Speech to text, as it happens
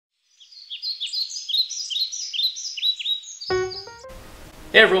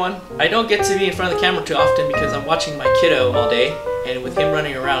Hey everyone, I don't get to be in front of the camera too often because I'm watching my kiddo all day, and with him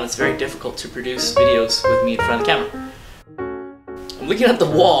running around it's very difficult to produce videos with me in front of the camera. I'm looking at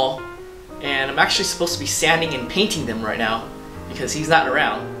the wall and I'm actually supposed to be sanding and painting them right now because he's not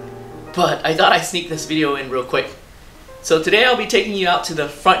around, but I thought I'd sneak this video in real quick. So today I'll be taking you out to the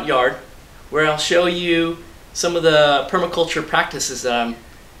front yard where I'll show you some of the permaculture practices that I'm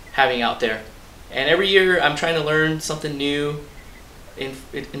having out there. And every year I'm trying to learn something new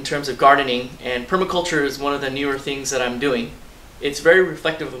in terms of gardening, and permaculture is one of the newer things that I'm doing. It's very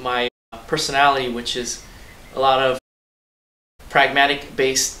reflective of my personality, which is a lot of pragmatic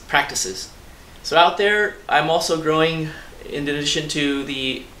based practices. So out there I'm also growing, in addition to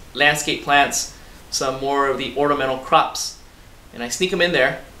the landscape plants, some more of the ornamental crops, and I sneak them in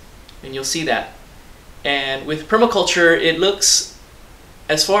there and you'll see that. And with permaculture, it looks,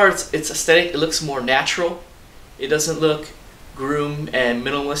 as far as its aesthetic, it looks more natural. It doesn't look groomed and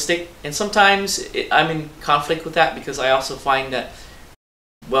minimalistic, and sometimes I'm in conflict with that because I also find that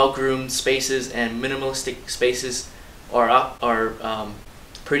well-groomed spaces and minimalistic spaces are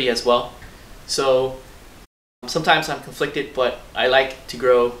pretty as well. So sometimes I'm conflicted, but I like to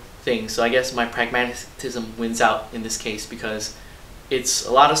grow things, so I guess my pragmatism wins out in this case because it's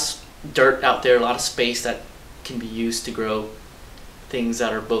a lot of dirt out there, a lot of space that can be used to grow things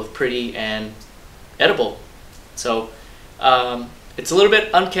that are both pretty and edible. So it's a little bit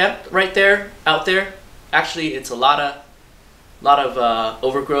unkept right there, out there. Actually, it's a lot of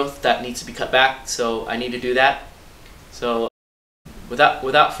overgrowth that needs to be cut back, so I need to do that. So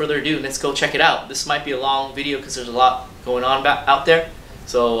without further ado, let's go check it out. This might be a long video because there's a lot going on out there.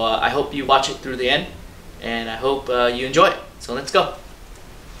 So I hope you watch it through the end, and I hope you enjoy it. So let's go.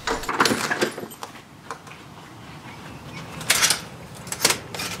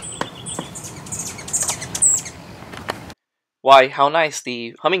 Why, how nice.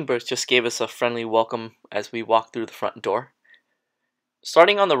 The hummingbirds just gave us a friendly welcome as we walk through the front door.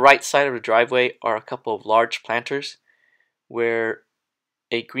 Starting on the right side of the driveway are a couple of large planters where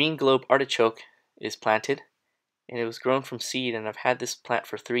a green globe artichoke is planted, and it was grown from seed, and I've had this plant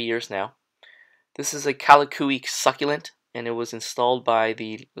for 3 years now. This is a calicui succulent, and it was installed by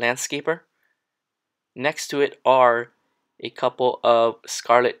the landscaper. Next to it are a couple of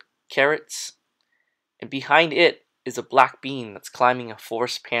scarlet carrots, and behind it is a black bean that's climbing a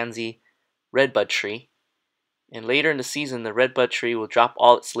forest pansy redbud tree. And later in the season, the redbud tree will drop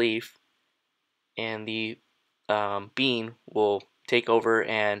all its leaf, and the bean will take over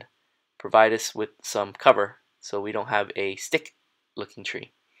and provide us with some cover so we don't have a stick looking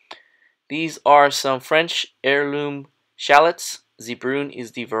tree. These are some French heirloom shallots. Zebrune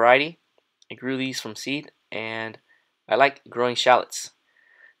is the variety. I grew these from seed, and I like growing shallots.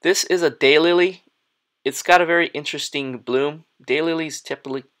 This is a daylily. It's got a very interesting bloom. Daylilies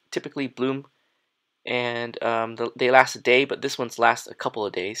typically bloom and they last a day, but this one's last a couple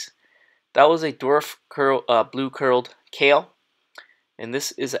of days. That was a dwarf blue curled kale, and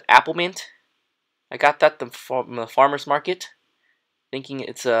this is an apple mint. I got that from the farmer's market, thinking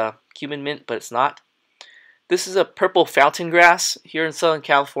it's a Cuban mint, but it's not. This is a purple fountain grass. Here in Southern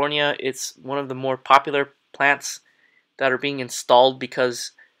California, it's one of the more popular plants that are being installed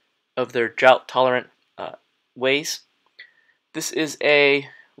because of their drought tolerant ways. This is a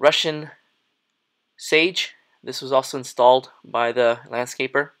Russian sage. This was also installed by the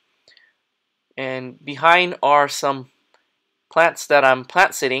landscaper. And behind are some plants that I'm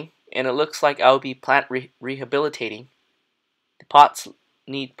plant sitting, and it looks like I'll be plant rehabilitating. The pots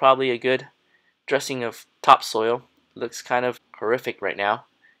need probably a good dressing of topsoil. It looks kind of horrific right now.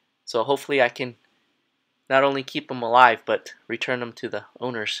 So hopefully I can not only keep them alive, but return them to the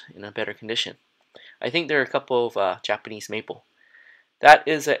owners in a better condition. I think there are a couple of Japanese maple. That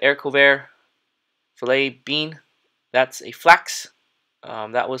is an Haricot filet bean. That's a flax.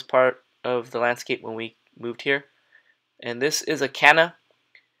 That was part of the landscape when we moved here. And this is a canna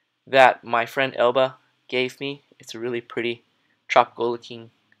that my friend Elba gave me. It's a really pretty tropical looking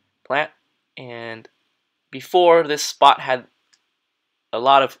plant. And before, this spot had a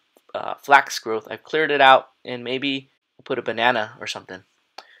lot of flax growth. I've cleared it out, and maybe I'll put a banana or something.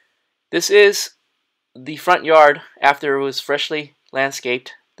 This is the front yard after it was freshly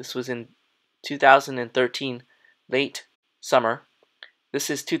landscaped. This was in 2013 late summer. This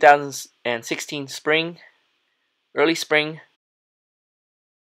is 2016 spring, early spring,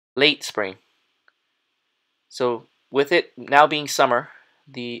 late spring. So with it now being summer,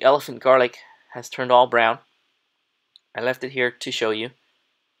 the elephant garlic has turned all brown. I left it here to show you.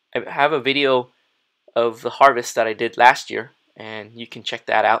 I have a video of the harvest that I did last year, and you can check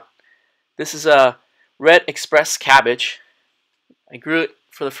that out. This is a red express cabbage. I grew it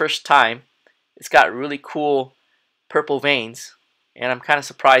for the first time. It's got really cool purple veins, and I'm kind of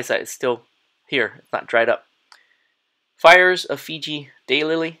surprised that it's still here. It's not dried up. Fires of Fiji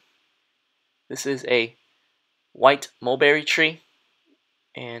daylily. This is a white mulberry tree,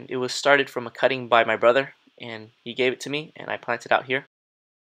 and it was started from a cutting by my brother, and he gave it to me, and I planted out here.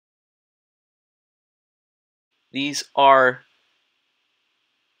 These are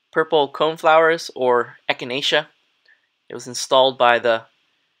purple coneflowers, or echinacea. It was installed by the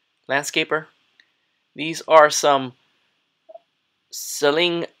landscaper. These are some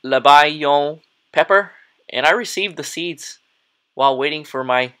Seling Labayon pepper, and I received the seeds while waiting for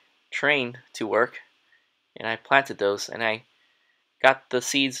my train to work, and I planted those, and I got the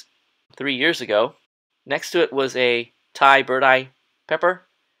seeds 3 years ago. Next to it was a Thai bird eye pepper,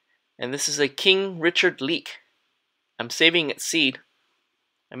 and this is a King Richard leek. I'm saving its seed.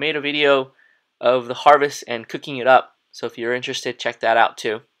 I made a video of the harvest and cooking it up, so if you're interested, check that out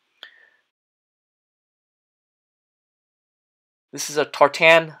too. This is a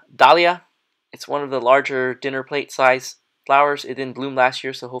tartan dahlia. It's one of the larger dinner plate size flowers. It didn't bloom last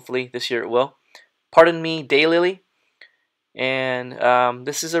year, so hopefully this year it will. Pardon me, daylily. And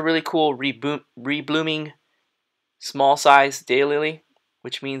this is a really cool reblooming small size daylily,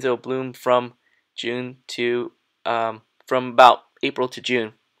 which means it'll bloom from June to from about April to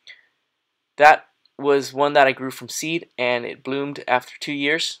June. That was one that I grew from seed, and it bloomed after 2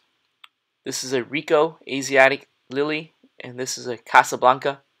 years. This is a Rico Asiatic lily, and this is a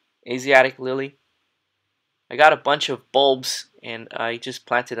Casablanca Asiatic lily. I got a bunch of bulbs, and I just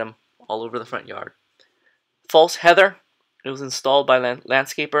planted them all over the front yard. False heather. It was installed by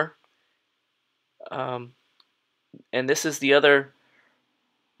landscaper. And this is the other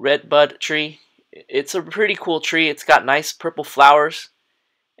red bud tree. It's a pretty cool tree. It's got nice purple flowers,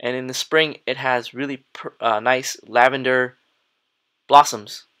 and in the spring it has really nice lavender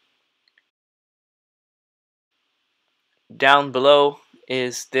blossoms. Down below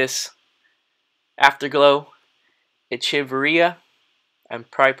is this afterglow Echeveria. I'm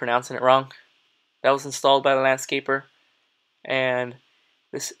probably pronouncing it wrong. That was installed by the landscaper. And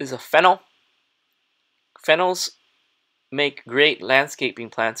this is a fennel. Fennels make great landscaping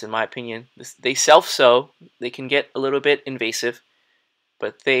plants, in my opinion. They self-sow. They can get a little bit invasive,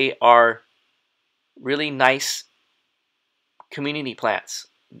 but they are really nice community plants.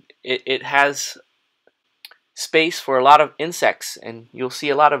 It has space for a lot of insects, and you'll see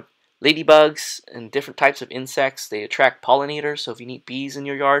a lot of ladybugs and different types of insects. They attract pollinators, so if you need bees in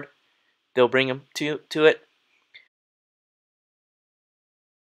your yard, they'll bring them to it.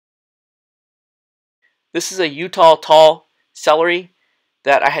 This is a Utah tall celery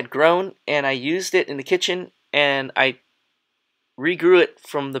that I had grown, and I used it in the kitchen, and I regrew it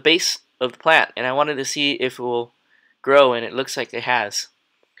from the base of the plant, and I wanted to see if it will grow, and it looks like it has.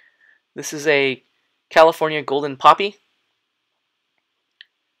 This is a California golden poppy.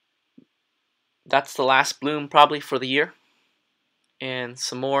 That's the last bloom probably for the year. And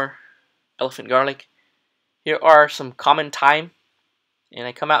some more elephant garlic. Here are some common thyme, and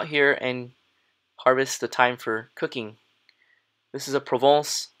I come out here and harvest the thyme for cooking. This is a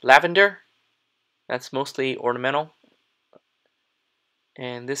Provence lavender. That's mostly ornamental.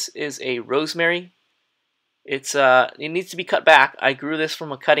 And this is a rosemary. It needs to be cut back. I grew this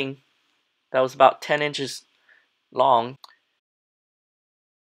from a cutting that was about 10 inches long.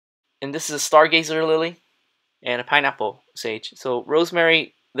 And this is a stargazer lily and a pineapple sage. So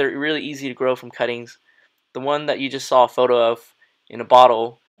rosemary, they're really easy to grow from cuttings. The one that you just saw a photo of in a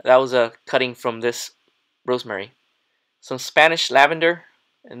bottle, that was a cutting from this rosemary. Some Spanish lavender,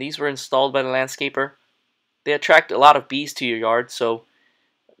 and these were installed by the landscaper. They attract a lot of bees to your yard, so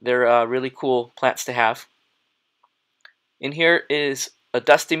they're really cool plants to have. In here is a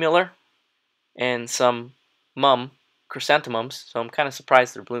dusty miller and some chrysanthemums, so I'm kind of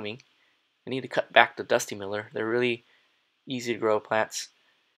surprised they're blooming. I need to cut back the dusty miller. They're really easy to grow plants.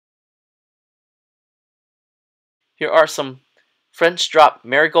 Here are some French drop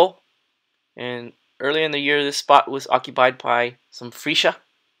marigold, and earlier in the year this spot was occupied by some freesia.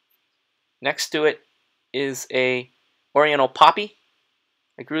 Next to it is a oriental poppy.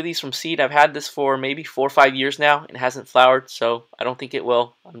 I grew these from seed. I've had this for maybe 4 or 5 years now and it hasn't flowered, so I don't think it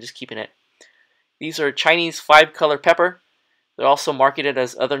will. I'm just keeping it. These are Chinese 5-color pepper. They're also marketed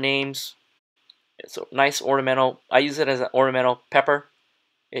as other names. It's a nice ornamental. I use it as an ornamental pepper.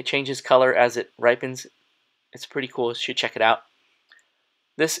 It changes color as it ripens. It's pretty cool. You should check it out.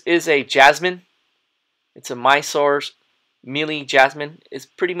 This is a jasmine. It's a Mysore's mealy jasmine. It's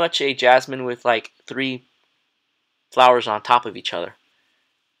pretty much a jasmine with like 3 flowers on top of each other.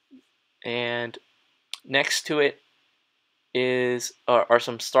 And next to it are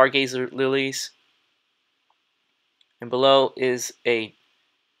some stargazer lilies, and below is a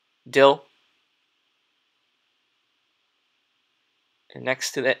dill, and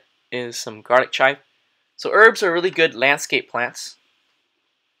next to that is some garlic chive. So herbs are really good landscape plants.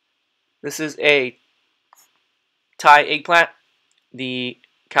 This is a Thai eggplant, the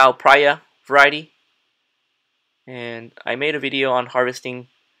Calpraya variety, and I made a video on harvesting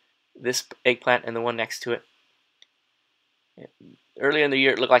this eggplant and the one next to it. Earlier in the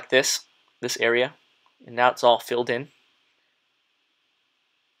year it looked like this area, and now it's all filled in.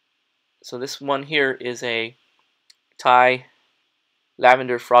 So this one here is a Thai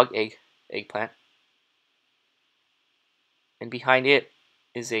lavender frog eggplant, and behind it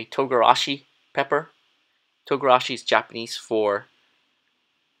is a togarashi pepper. Togarashi is Japanese for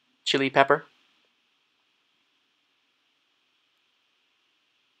chili pepper.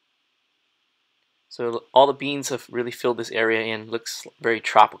 So all the beans have really filled this area in. Looks very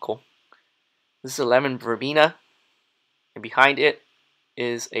tropical. This is a lemon verbena, and behind it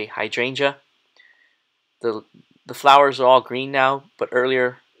is a hydrangea. The flowers are all green now, but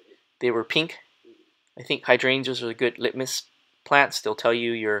earlier they were pink. I think hydrangeas are good litmus plants. They'll tell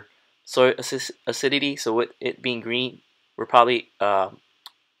you your soil acidity. So with it being green, we're probably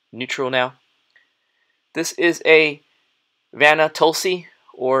neutral now. This is a Vana Tulsi,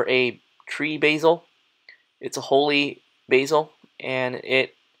 or a tree basil. It's a holy basil, and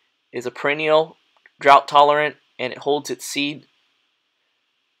it is a perennial, drought tolerant, and it holds its seed.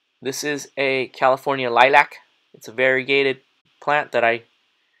 This is a California lilac. It's a variegated plant that I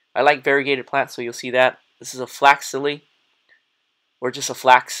like variegated plants, so you'll see that. This is a flax lily, or just a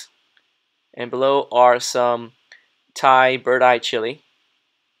flax. And below are some Thai bird-eye chili.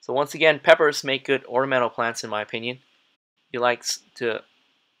 So once again, peppers make good ornamental plants in my opinion. You like to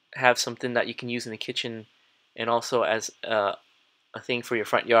have something that you can use in the kitchen and also as a thing for your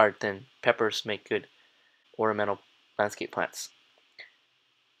front yard, then peppers make good ornamental landscape plants.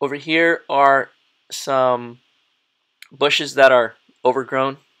 Over here are some bushes that are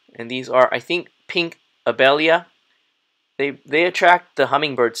overgrown, and these are, I think, pink abelia. They attract the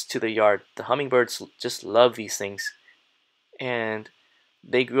hummingbirds to the yard. The hummingbirds just love these things, and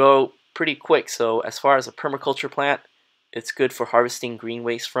they grow pretty quick. So as far as a permaculture plant, it's good for harvesting green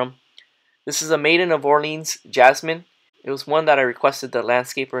waste from. This is a Maiden of Orleans jasmine. It was one that I requested the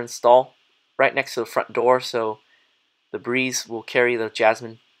landscaper install right next to the front door, so the breeze will carry the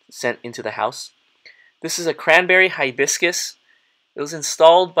jasmine scent into the house. This is a cranberry hibiscus. It was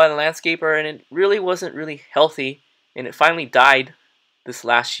installed by the landscaper, and it really wasn't really healthy, and it finally died this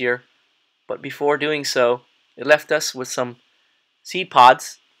last year. But before doing so, it left us with some seed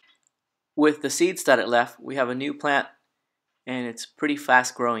pods. With the seeds that it left, we have a new plant, and it's pretty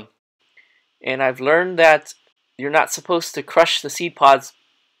fast growing. And I've learned that you're not supposed to crush the seed pods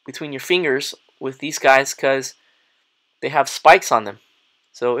between your fingers with these guys because they have spikes on them.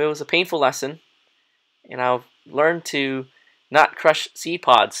 So it was a painful lesson, and I've learned to not crush seed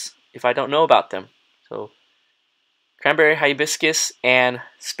pods if I don't know about them. So cranberry hibiscus and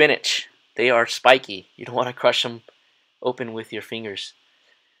spinach, they are spiky. You don't want to crush them open with your fingers.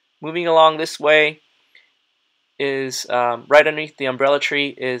 Moving along this way is right underneath the umbrella tree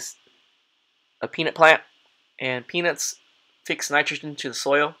is a peanut plant, and peanuts fix nitrogen to the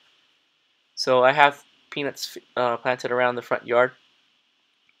soil. So I have peanuts planted around the front yard.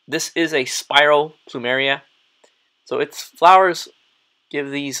 This is a spiral plumeria. So its flowers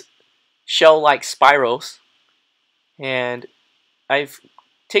give these shell-like spirals, and I've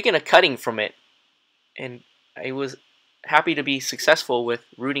taken a cutting from it, and I was happy to be successful with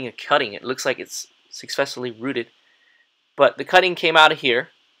rooting a cutting. It looks like it's successfully rooted, but the cutting came out of here,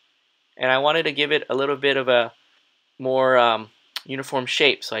 and I wanted to give it a little bit of a more uniform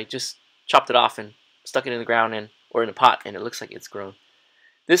shape, so I just chopped it off and stuck it in the ground or in a pot, and it looks like it's grown.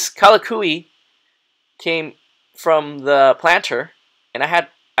 This kalikui came from the planter, and I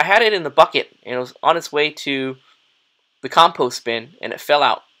had it in the bucket, and it was on its way to the compost bin, and it fell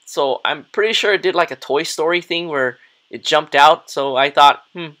out. So I'm pretty sure it did like a Toy Story thing where it jumped out. So I thought,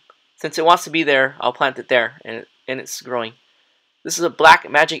 since it wants to be there, I'll plant it there, and it's growing. This is a black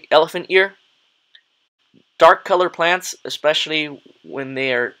magic elephant ear. Dark color plants, especially when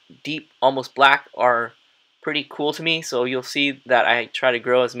they are deep, almost black, are pretty cool to me. So you'll see that I try to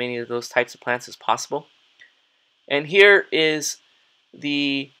grow as many of those types of plants as possible. And here is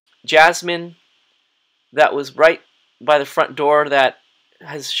the jasmine that was right by the front door that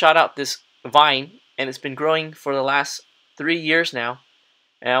has shot out this vine, and it's been growing for the last 3 years now,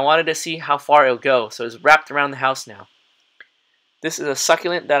 and I wanted to see how far it'll go, so it's wrapped around the house now. This is a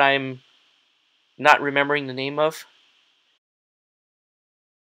succulent that I'm not remembering the name of.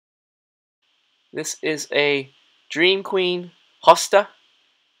 This is a Dream Queen hosta,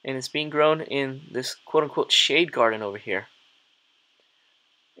 and it's being grown in this quote-unquote shade garden over here.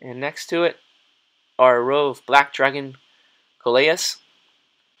 And next to it are a row of black dragon coleus.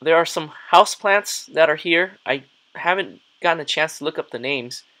 There are some houseplants that are here. I haven't gotten a chance to look up the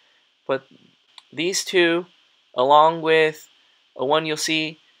names, but these two, along with a one you'll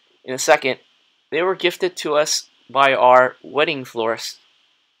see in a second, they were gifted to us by our wedding florist,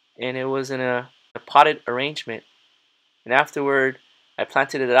 and it was in a potted arrangement. And afterward, I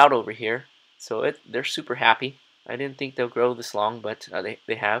planted it out over here, so they're super happy. I didn't think they'll grow this long, but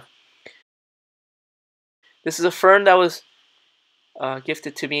they have. This is a fern that was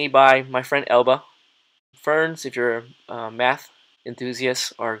gifted to me by my friend Elba. Ferns, if you're a math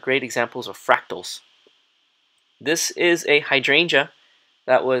enthusiast, are great examples of fractals. This is a hydrangea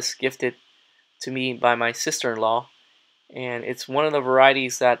that was gifted to me by my sister-in-law, and it's one of the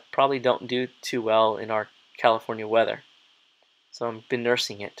varieties that probably don't do too well in our California weather. So I've been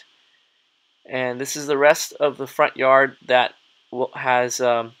nursing it. And this is the rest of the front yard that has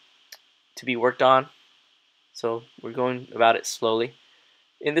to be worked on. So we're going about it slowly.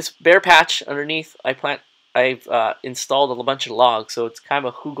 In this bare patch underneath, I've installed a bunch of logs, so it's kind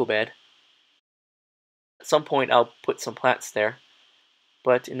of a hugel bed. At some point, I'll put some plants there.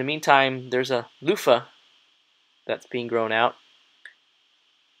 But in the meantime, there's a loofah that's being grown out.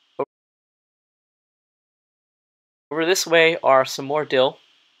 Over this way are some more dill.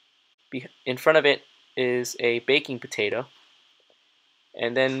 In front of it is a baking potato.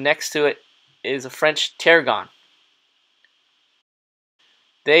 And then next to it is a French tarragon.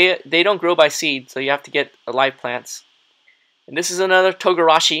 They don't grow by seed, so you have to get live plants. And this is another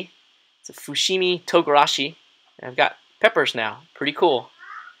togarashi. It's a Fushimi togarashi. And I've got peppers now. Pretty cool.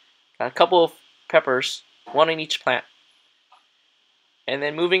 Got a couple of peppers, one in each plant. And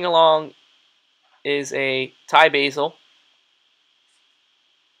then moving along is a Thai basil.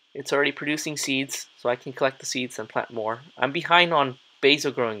 It's already producing seeds, so I can collect the seeds and plant more. I'm behind on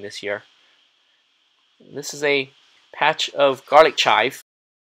basil growing this year. This is a patch of garlic chive.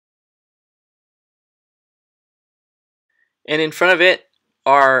 And in front of it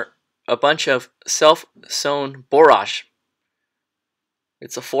are a bunch of self-sown borage.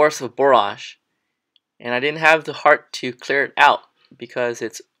 It's a forest of borage. And I didn't have the heart to clear it out because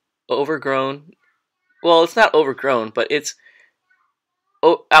it's overgrown. Well, it's not overgrown, but it's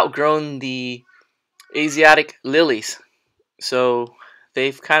outgrown the Asiatic lilies. So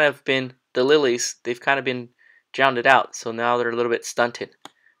they've kind of been, the lilies, they've kind of been drowned out. So now they're a little bit stunted.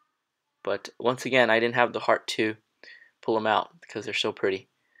 But once again, I didn't have the heart to pull them out because they're so pretty.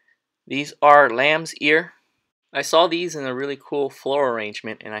 These are lamb's ear. I saw these in a really cool floral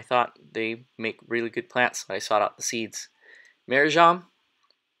arrangement and I thought they make really good plants, so I sought out the seeds. Merijam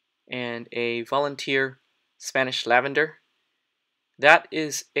and a volunteer Spanish lavender. That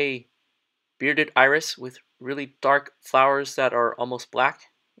is a bearded iris with really dark flowers that are almost black,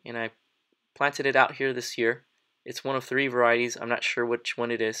 and I planted it out here this year. It's one of 3 varieties. I'm not sure which one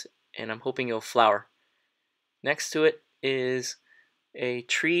it is, and I'm hoping it'll flower. Next to it is a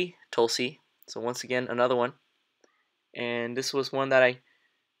tree tulsi, so once again another one, and this was one that I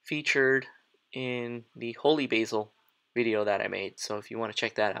featured in the holy basil video that I made, so if you want to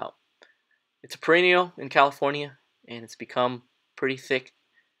check that out. It's a perennial in California, and it's become pretty thick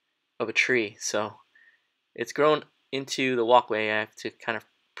of a tree, so it's grown into the walkway. I have to kind of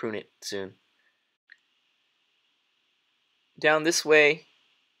prune it soon. Down this way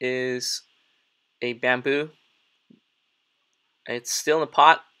is a bamboo. It's still in a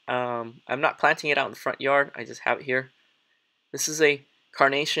pot. I'm not planting it out in the front yard. I just have it here. This is a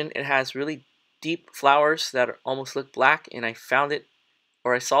carnation. It has really deep flowers that almost look black, and I found it,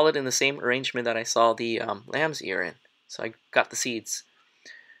 or I saw it in the same arrangement that I saw the lamb's ear in. So I got the seeds.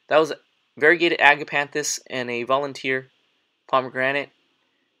 That was variegated agapanthus and a volunteer pomegranate.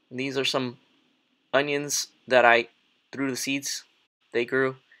 And these are some onions that I threw the seeds. They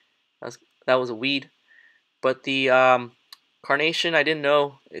grew. That was a weed. But the carnation, I didn't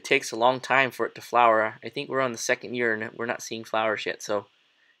know it takes a long time for it to flower. I think we're on the 2nd year and we're not seeing flowers yet, so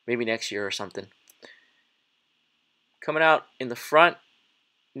maybe next year or something. Coming out in the front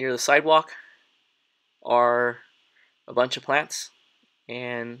near the sidewalk are a bunch of plants,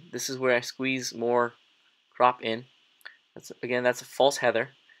 and this is where I squeeze more crop in. That's a false heather,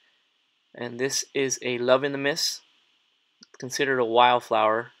 and this is a love in the mist, considered a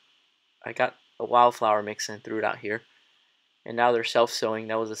wildflower. I got a wildflower mix and threw it out here, and now they're self-sowing.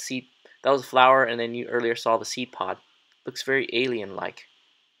 That was a seed, that was a flower, and then you earlier saw the seed pod. Looks very alien-like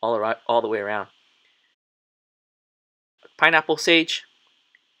all the way around. Pineapple sage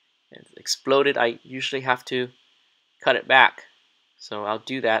It's exploded. I usually have to cut it back, so I'll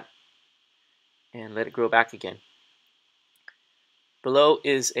do that and let it grow back again. Below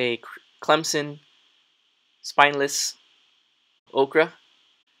is a Clemson spineless okra.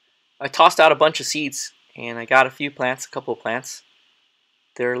 I tossed out a bunch of seeds and I got a couple of plants.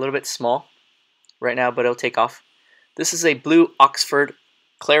 They're a little bit small right now, but it'll take off. This is a blue Oxford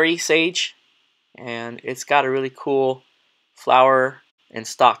clary sage, and it's got a really cool flower and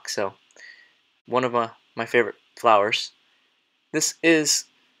stalk, so one of my favorite flowers. This is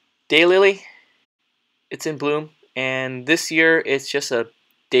daylily. It's in bloom, and this year it's just a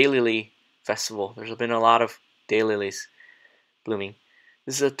daylily festival. There's been a lot of daylilies blooming.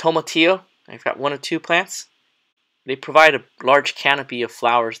 This is a tomatillo. I've got one or two plants. They provide a large canopy of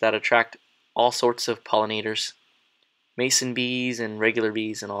flowers that attract all sorts of pollinators, mason bees and regular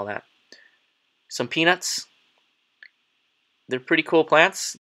bees and all that. Some peanuts. They're pretty cool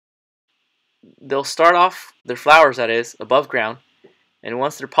plants. They'll start off, their flowers that is, above ground, and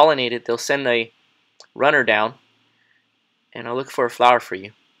once they're pollinated, they'll send a runner down and I'll look for a flower for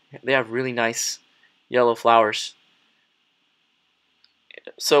you. They have really nice yellow flowers.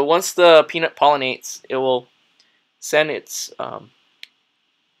 So once the peanut pollinates, it will send its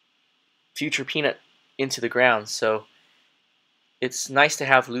future peanut into the ground. So it's nice to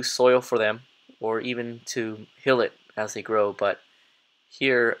have loose soil for them, or even to hill it as they grow. But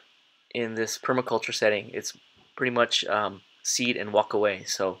here in this permaculture setting, it's pretty much seed and walk away.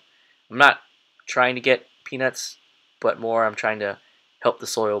 So I'm not trying to get peanuts, but more I'm trying to help the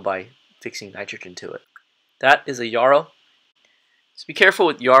soil by fixing nitrogen to it. That is a yarrow. So be careful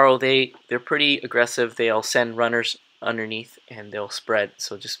with yarrow. They're pretty aggressive. They'll send runners underneath and they'll spread.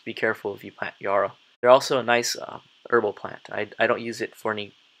 So just be careful if you plant yarrow. They're also a nice herbal plant. I don't use it for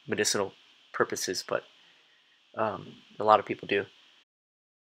any medicinal purposes, but a lot of people do.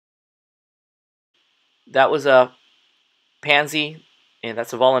 That was a pansy, and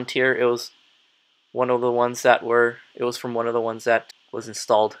that's a volunteer. It was one of the ones that were. It was from one of the ones that was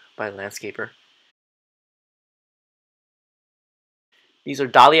installed by the landscaper. These are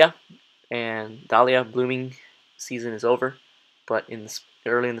dahlia, and dahlia blooming season is over, but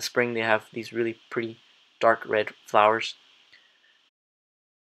early in the spring they have these really pretty dark red flowers.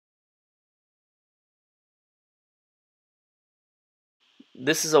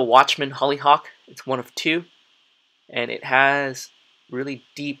 This is a Watchman hollyhock. It's one of two, and it has really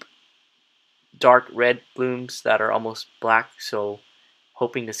deep dark red blooms that are almost black, so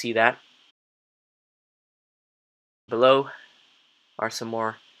hoping to see that. Below are some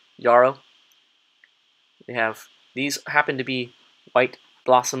more yarrow. These happen to be white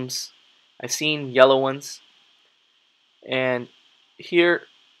blossoms. I've seen yellow ones, and here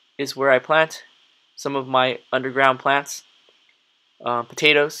is where I plant some of my underground plants,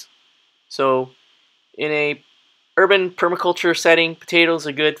 potatoes. So in a urban permaculture setting, potatoes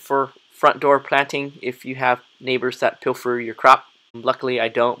are good for front door planting if you have neighbors that pilfer your crop. Luckily I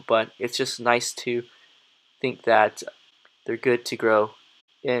don't, but it's just nice to think that they're good to grow.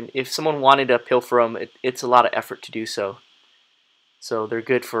 And if someone wanted to pilfer them, it's a lot of effort to do so. So they're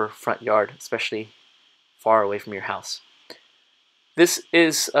good for front yard, especially far away from your house. This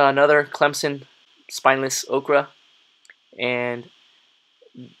is another Clemson spineless okra, and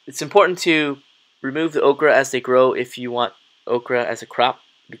it's important to remove the okra as they grow if you want okra as a crop,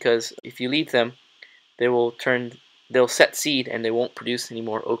 because if you leave them, they'll set seed and they won't produce any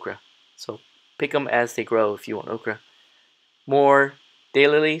more okra. So pick them as they grow if you want okra. More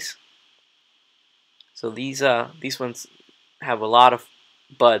daylilies. So these ones have a lot of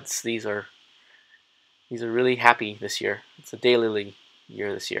buds. These are really happy this year. It's a daylily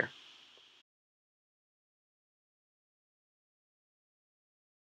year this year.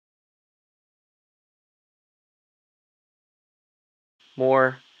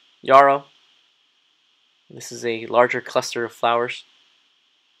 More yarrow. This is a larger cluster of flowers.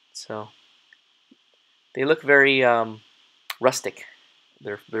 So they look very rustic.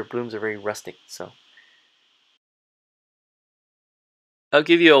 Their blooms are very rustic. So I'll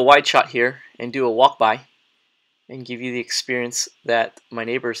give you a wide shot here and do a walk by and give you the experience that my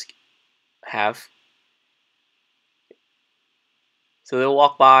neighbors have. So they'll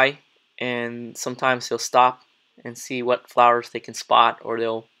walk by and sometimes they'll stop and see what flowers they can spot, or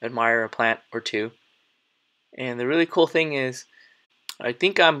they'll admire a plant or two. And the really cool thing is, I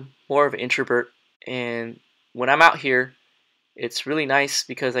think I'm more of an introvert, and when I'm out here, it's really nice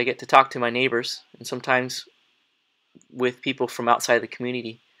because I get to talk to my neighbors and sometimes with people from outside the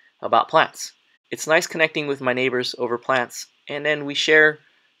community about plants. It's nice connecting with my neighbors over plants, and then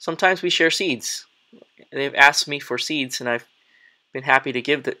sometimes we share seeds. They've asked me for seeds, and I've been happy to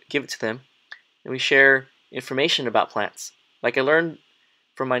give it to them, and we share information about plants. Like I learned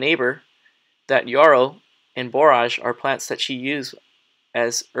from my neighbor that yarrow and borage are plants that she used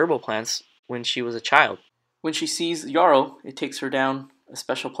as herbal plants when she was a child. When she sees yarrow, it takes her down a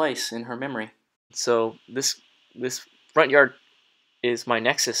special place in her memory. So this front yard is my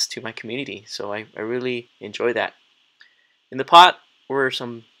nexus to my community, so I really enjoy that. In the pot were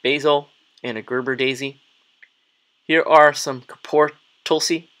some basil and a Gerber daisy. Here are some Kapoor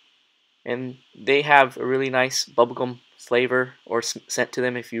tulsi, and they have a really nice bubblegum flavor or scent to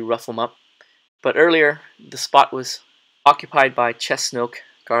them if you rough them up. But earlier, the spot was occupied by chestnut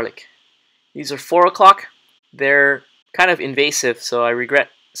garlic. These are 4 o'clock. They're kind of invasive, so I regret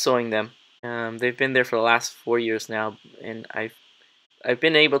sowing them. They've been there for the last 4 years now, and I've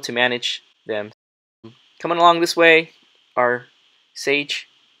been able to manage them. Coming along this way are sage,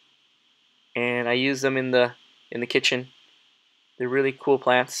 and I use them in the kitchen. They're really cool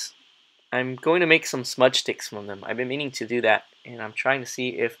plants. I'm going to make some smudge sticks from them. I've been meaning to do that, and I'm trying to see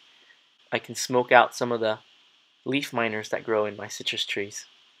if I can smoke out some of the leaf miners that grow in my citrus trees.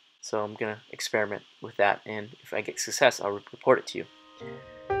 So I'm gonna experiment with that, and if I get success, I'll report it to you.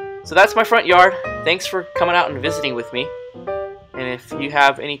 So that's my front yard. Thanks for coming out and visiting with me. And if you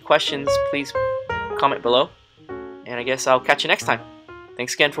have any questions, please comment below. And I guess I'll catch you next time.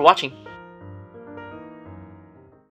 Thanks again for watching.